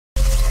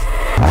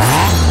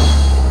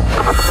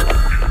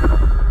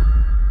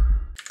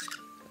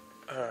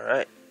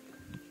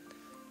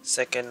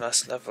Second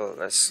last level.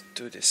 Let's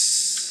do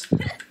this.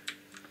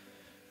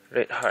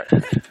 Red heart.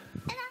 Let's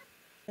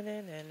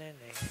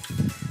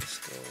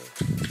go.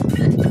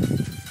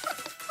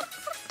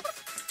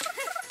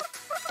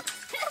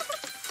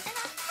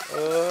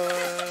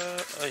 Oh,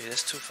 yeah,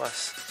 that's too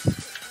fast.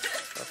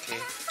 Okay.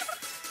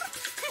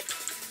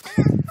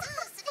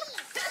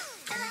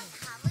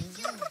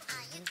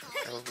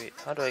 Oh wait,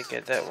 how do I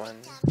get that one?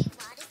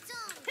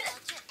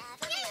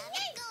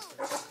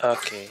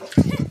 Okay.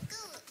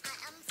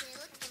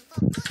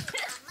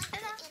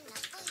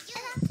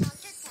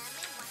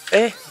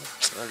 Eh,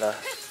 alah.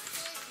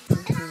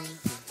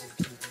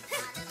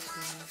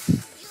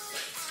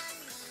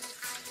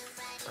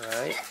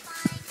 Alright.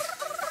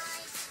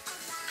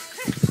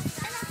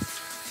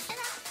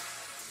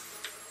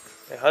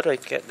 Wait, how do I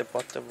get the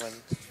bottom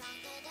one?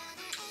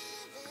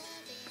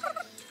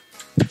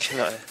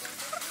 Cannot.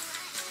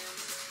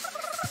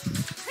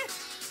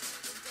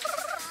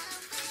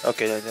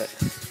 Okay, like that.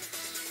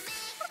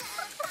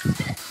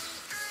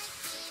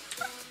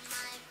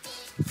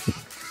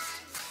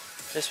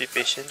 Just be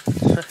patient.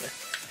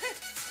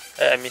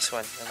 I missed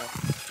one.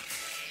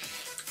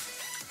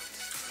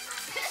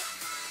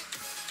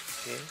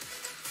 Okay.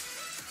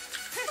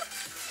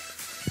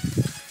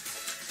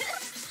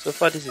 So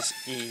far this is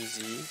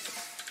easy.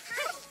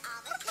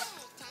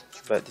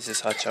 But this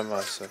is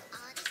Hachama, so.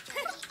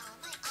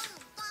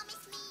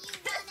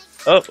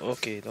 Oh,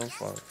 okay, don't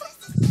fall.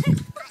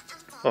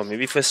 Oh,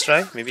 maybe first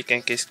try? Maybe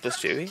can case close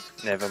straight away?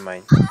 Never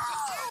mind.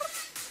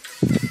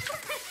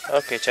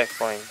 Okay,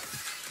 checkpoint.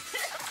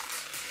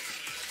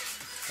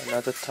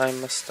 Another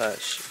time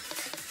mustache.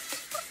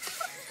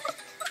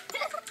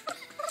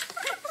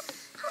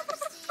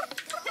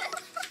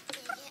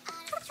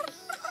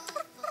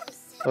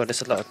 Oh,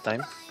 there's a lot of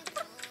time.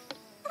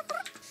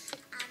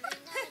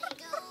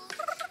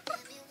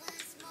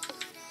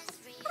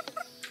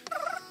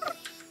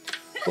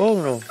 Oh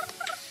no.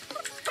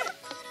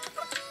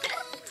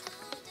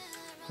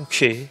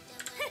 Okay.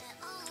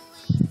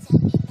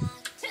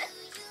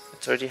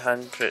 It's already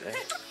 100.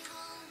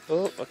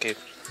 Oh, okay.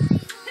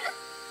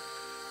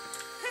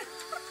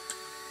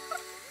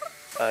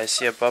 I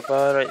see a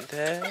baba right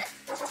there.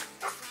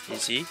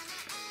 Easy.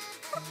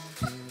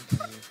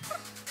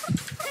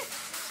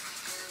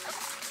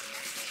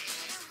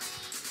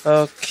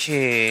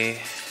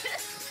 Okay.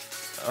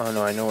 Oh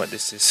no, I know what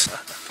this is.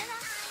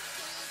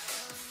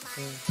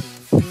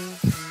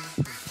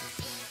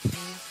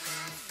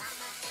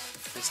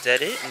 Is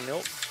that it?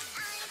 Nope.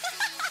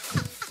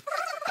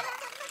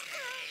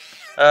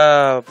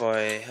 Oh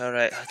boy.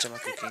 Alright, Hachama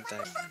cooking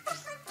time.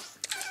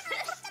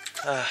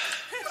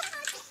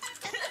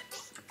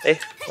 Hey,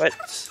 what?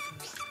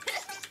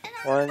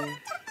 One.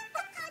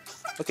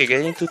 Okay,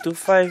 getting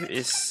 225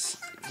 is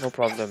no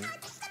problem.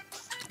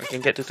 I can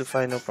get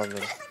 225, no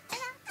problem.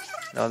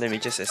 Now let me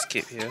just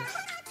escape here.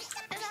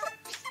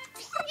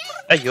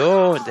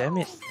 Ayo, damn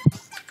it.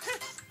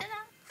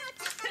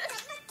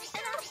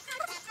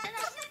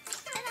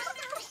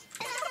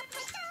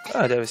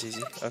 Ah, that was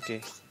easy.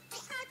 Okay.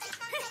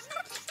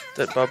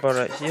 Third baba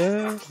right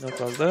here, no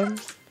problem.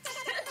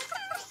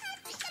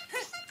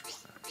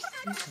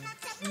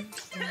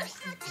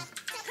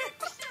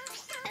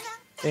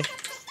 Eh.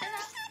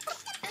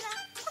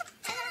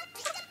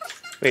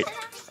 Wait,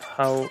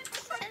 how?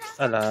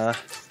 Alah.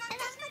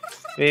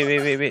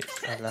 Wait.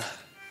 Alah.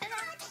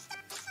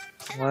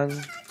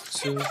 1,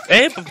 2.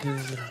 Eh.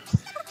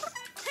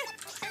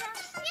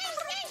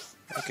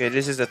 Okay,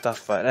 this is the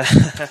tough part.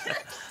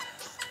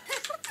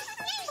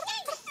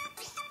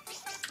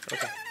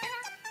 Okay.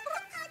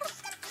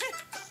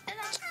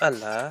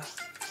 Alah.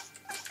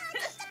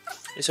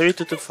 It's already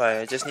 225.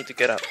 I just need to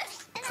get up.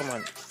 Come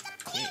on.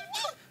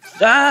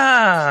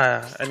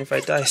 Ah! And if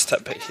I die, I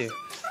start back here.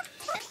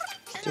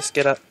 Just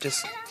get up.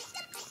 Just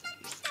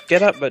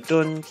get up, but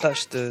don't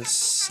touch the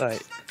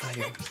side.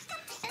 Ayo.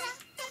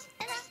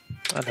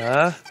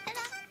 Alah.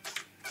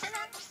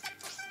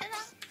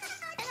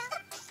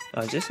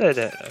 Ah, just like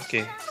that.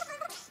 Okay.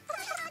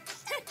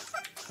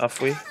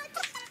 Halfway.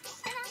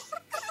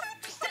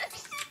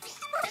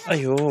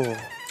 Ayo.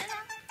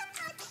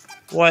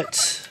 What?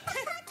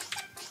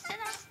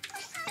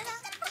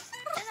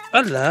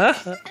 Alah.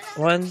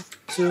 1,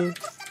 2,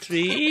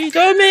 3.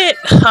 Damn it!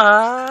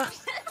 Ha!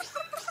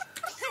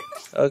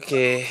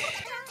 Okay.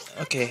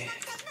 Okay.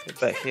 Get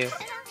back here.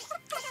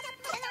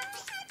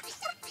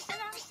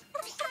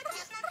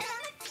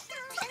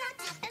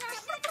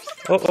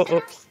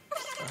 Oh.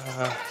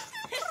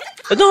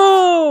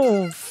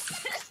 No!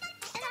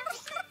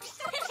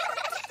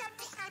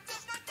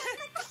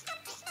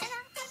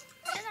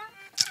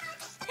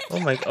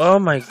 Oh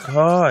my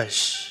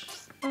gosh.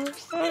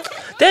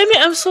 Damn it,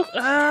 I'm so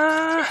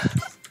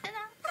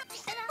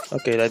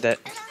Okay, like that.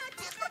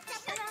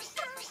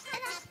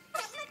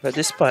 But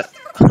this part,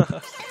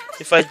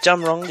 if I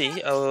jump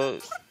wrongly, I will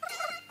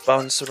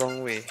bounce the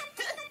wrong way.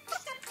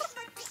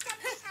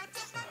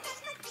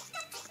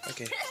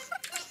 Okay.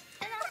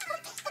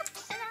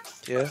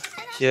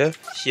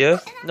 Here.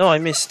 No, I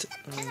missed.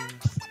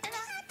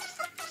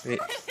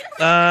 Wait.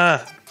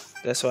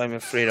 That's what I'm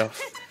afraid of.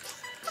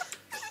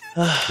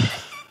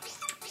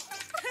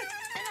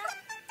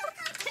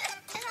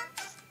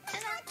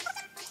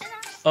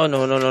 Oh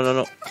no, no, no, no,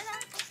 no.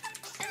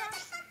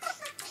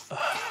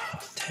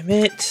 Damn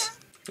it.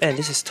 Man,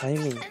 this is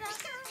timing.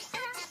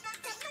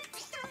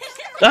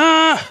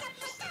 Ah!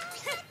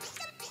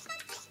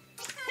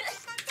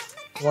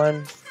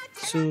 1,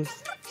 2,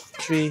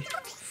 3,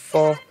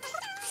 4,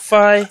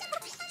 5,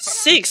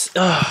 6.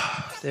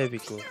 Ah, there we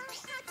go.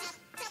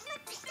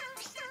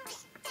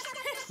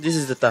 This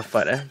is the tough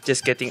part, eh?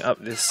 Just getting up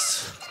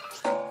this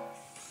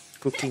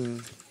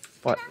cooking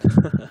pot.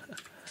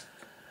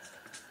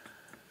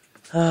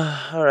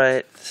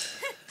 Alright.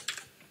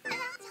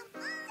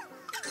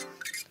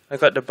 I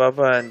got the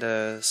baba and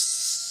the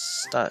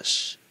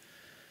starch.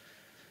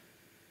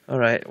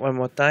 Alright, one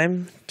more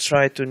time.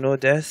 Try to no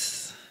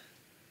death.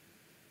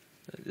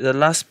 The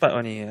last part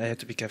only, I have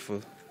to be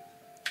careful.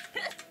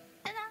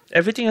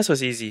 Everything else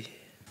was easy.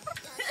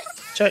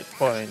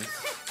 Checkpoint.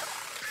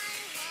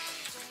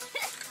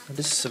 Oh,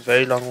 this is a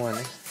very long one.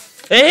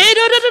 Eh? Hey,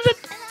 no, no, no, no.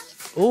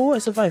 Oh, I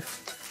survived.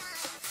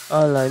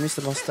 Oh, I missed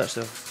the mustache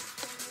though.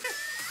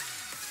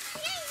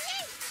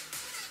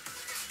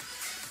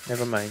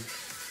 Never mind.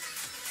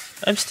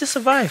 I'm still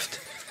survived.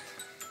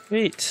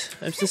 Wait,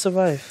 I'm still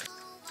survived.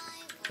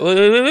 Wait,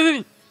 wait, wait, wait,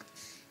 wait.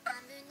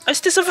 I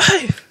still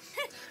survive.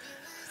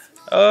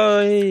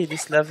 Oh, hey,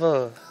 this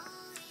level.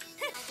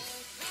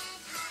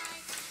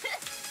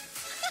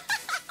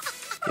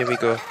 Here we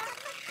go.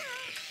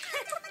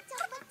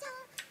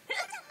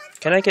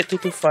 Can I get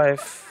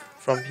 225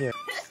 from here?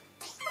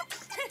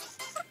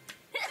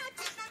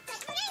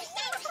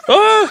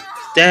 Oh!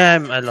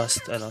 Damn, I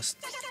lost.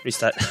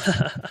 Restart.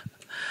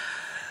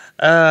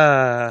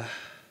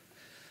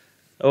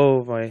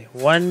 Oh my,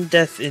 one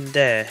death in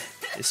there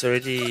is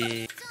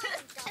already...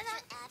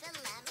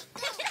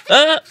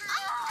 How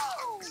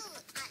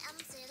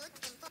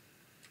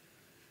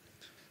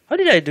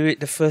did I do it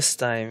the first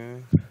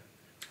time?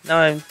 Now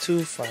I'm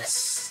too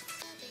fast.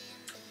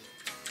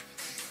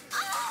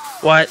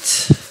 What?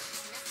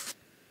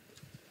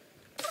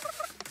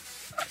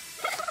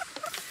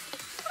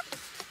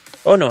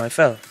 Oh no, I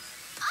fell.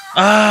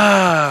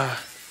 Ah!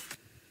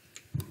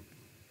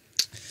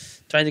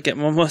 Trying to get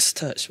more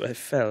mustache, but I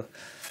fell.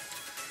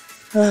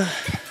 So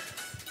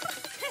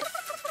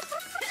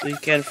you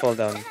can fall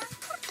down.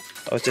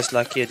 I was just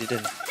lucky I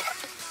didn't.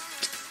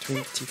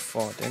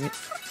 24, damn it.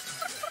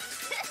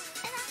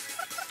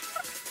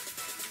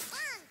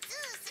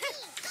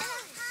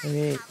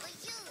 Wait.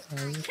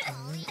 Are you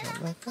coming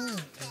at my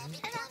phone?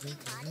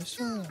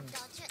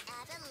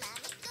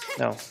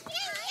 No.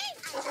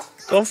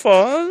 Don't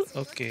fall.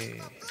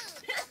 Okay.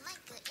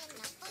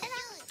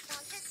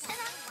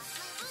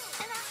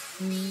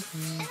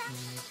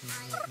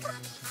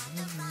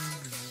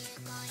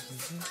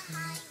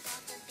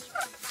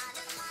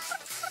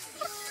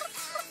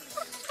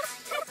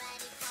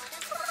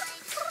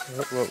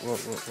 Whoa.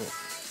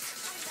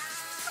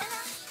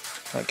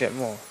 I'll get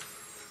more.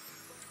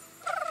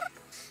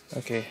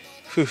 Okay.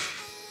 Whew.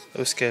 That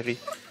was scary.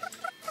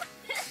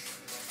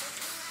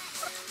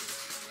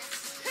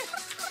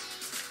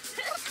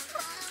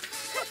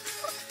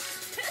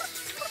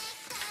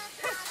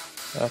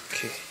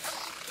 Okay.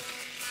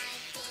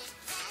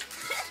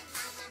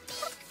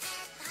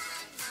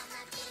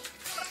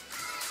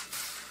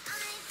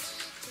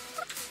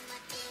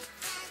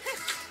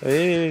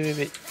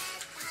 Wait.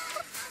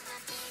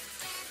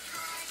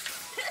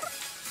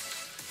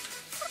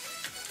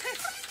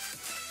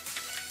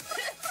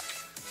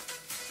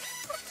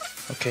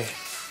 Okay.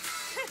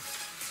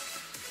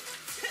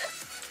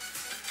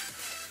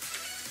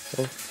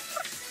 Oh.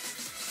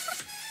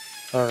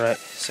 Alright,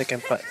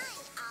 second part.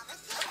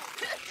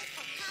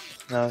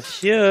 Now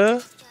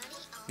here,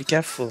 be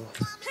careful.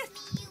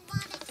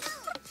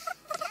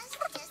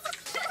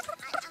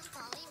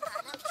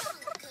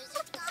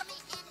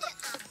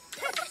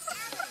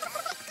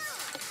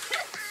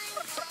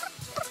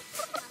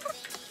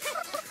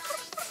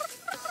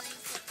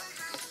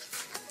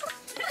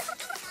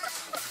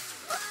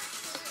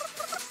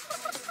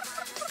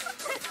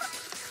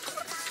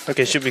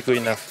 Okay, should be good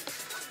enough.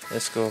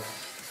 Let's go.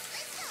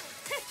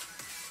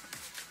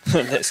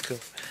 Let's go.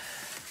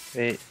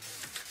 Wait.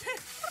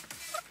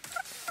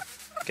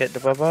 Get the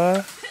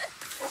baba.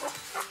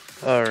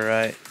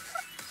 Alright.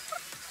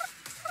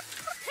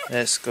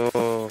 Let's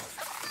go.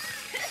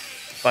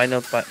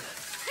 Final part.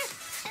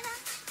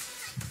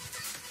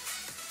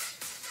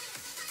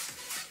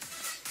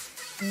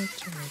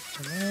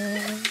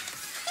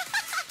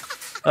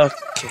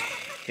 Okay,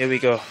 here we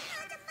go.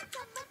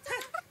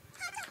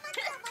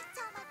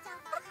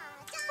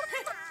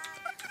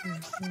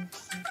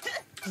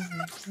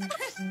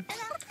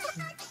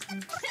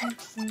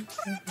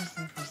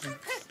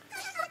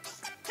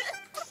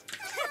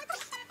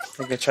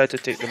 I'm gonna try to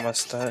take the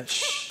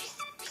mustache.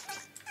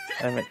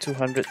 I'm at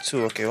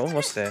 202. Okay,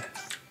 almost there.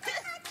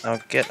 Now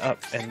get up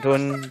and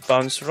don't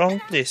bounce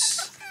wrong,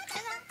 please.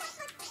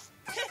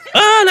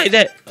 Ah, like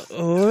that.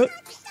 Oh,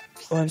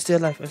 I'm still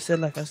alive.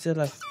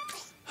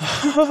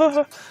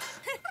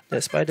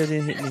 That spider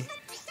didn't hit me.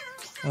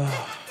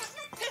 Oh.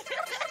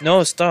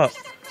 No, stop.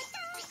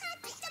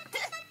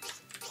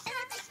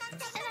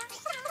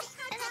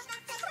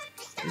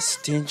 It's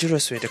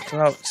dangerous, way. The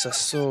clouds are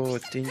so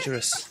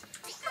dangerous.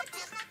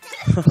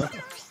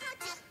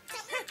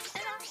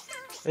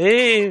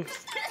 Hey!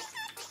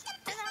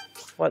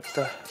 What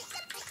the?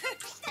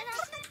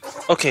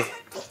 Okay.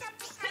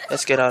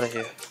 Let's get out of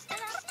here.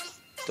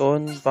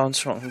 Don't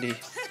bounce wrongly.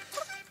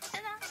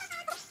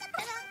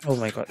 Oh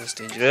my god, that's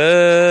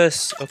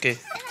dangerous. Okay.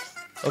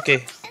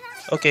 Okay.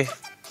 Okay.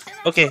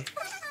 Okay.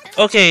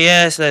 Okay,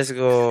 yes, let's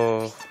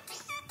go.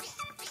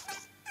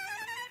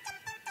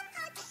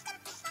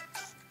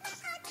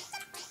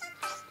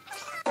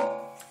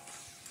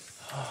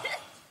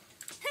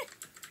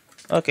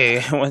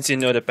 Okay, once you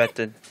know the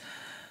pattern.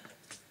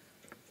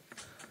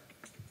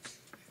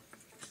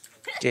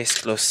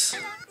 Case close.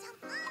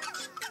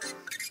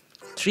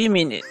 3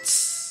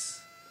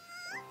 minutes.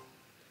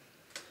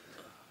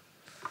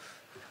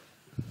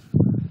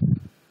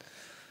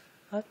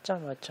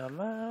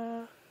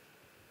 Achama.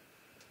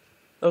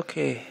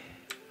 Okay.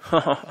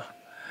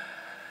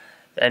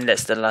 And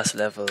that's the last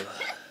level.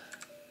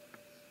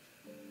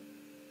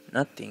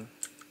 Nothing.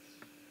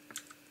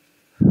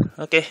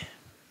 Okay,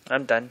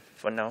 I'm done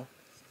for now.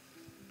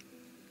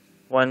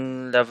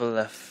 1 level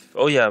left.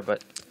 Oh yeah,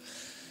 but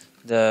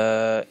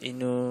the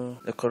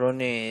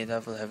Corone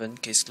level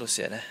haven't case closed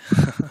yet.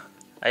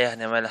 Ayah,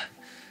 never mind lah.